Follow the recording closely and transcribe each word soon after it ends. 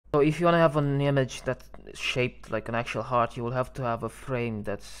So if you want to have an image that's shaped like an actual heart, you will have to have a frame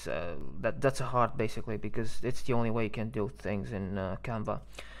that's a heart basically, because it's the only way you can do things in Canva.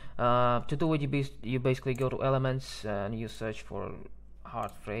 To do it, you basically go to elements and you search for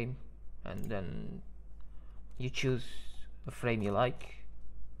heart frame, and then you choose a frame you like.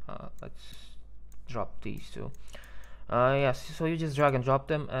 Let's drop these two. Yes, so you just drag and drop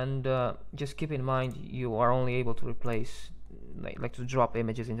them, and just keep in mind you are only able to replace, like to drop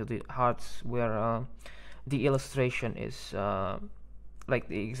images into the hearts where the illustration is like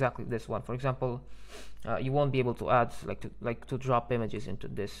exactly this one. For example, you won't be able to add to drop images into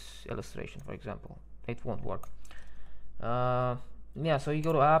this illustration, for example. It won't work. Yeah, so you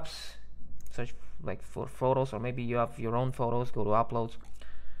go to apps, search like for photos, or maybe you have your own photos, go to uploads.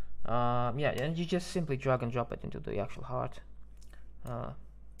 Yeah, and you just simply drag and drop it into the actual heart.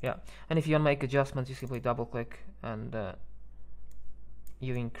 Yeah, and if you want to make adjustments, you simply double click and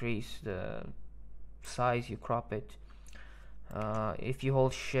you increase the size, you crop it. If you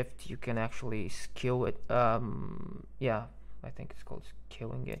hold shift, you can actually skew it. Yeah, I think it's called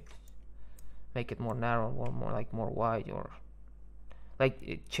skewing it. Make it more narrow or more wide, or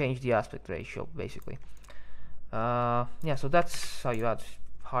change the aspect ratio basically. Yeah, so that's how you add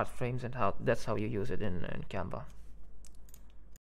heart frames, and that's how you use it in Canva.